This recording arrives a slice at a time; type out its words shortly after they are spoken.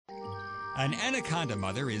An anaconda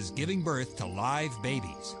mother is giving birth to live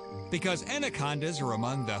babies because anacondas are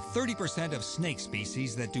among the 30% of snake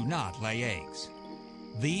species that do not lay eggs.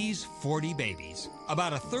 These 40 babies,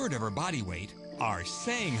 about a third of her body weight, are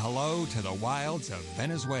saying hello to the wilds of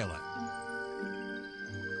Venezuela.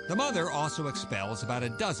 The mother also expels about a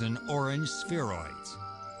dozen orange spheroids.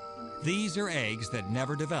 These are eggs that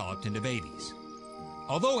never developed into babies.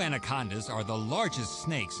 Although anacondas are the largest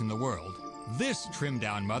snakes in the world, this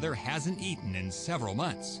trimmed-down mother hasn't eaten in several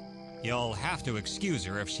months. You'll have to excuse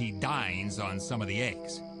her if she dines on some of the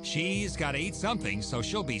eggs. She's got to eat something so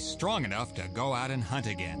she'll be strong enough to go out and hunt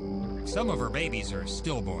again. Some of her babies are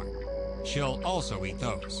stillborn. She'll also eat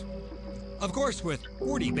those. Of course, with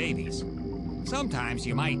 40 babies, sometimes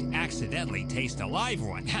you might accidentally taste a live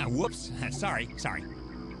one. Whoops, sorry.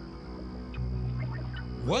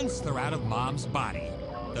 Once they're out of mom's body,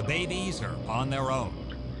 the babies are on their own.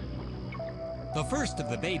 The first of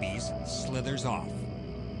the babies slithers off.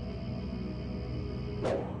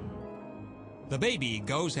 The baby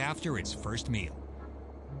goes after its first meal.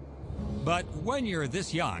 But when you're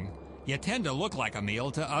this young, you tend to look like a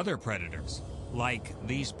meal to other predators, like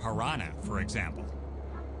these piranha, for example.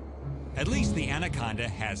 At least the anaconda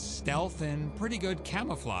has stealth and pretty good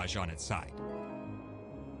camouflage on its side.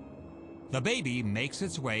 The baby makes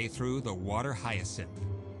its way through the water hyacinth.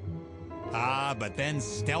 But then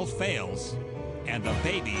stealth fails, and the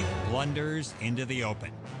baby blunders into the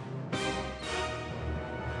open.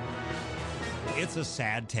 It's a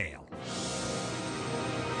sad tale.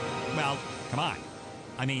 Well, come on.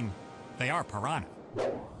 I mean, they are piranha.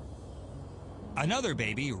 Another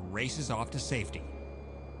baby races off to safety.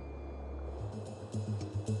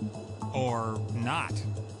 Or not.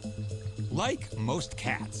 Like most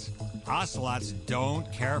cats, ocelots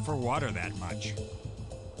don't care for water that much.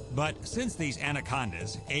 But since these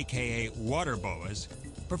anacondas, aka water boas,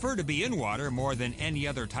 prefer to be in water more than any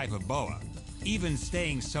other type of boa, even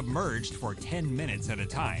staying submerged for 10 minutes at a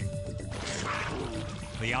time,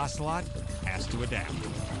 the ocelot has to adapt.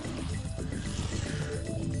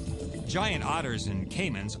 Giant otters and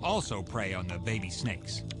caimans also prey on the baby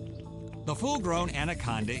snakes. The full-grown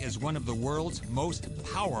anaconda is one of the world's most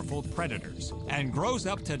powerful predators and grows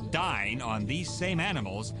up to dine on these same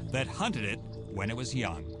animals that hunted it when it was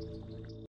young.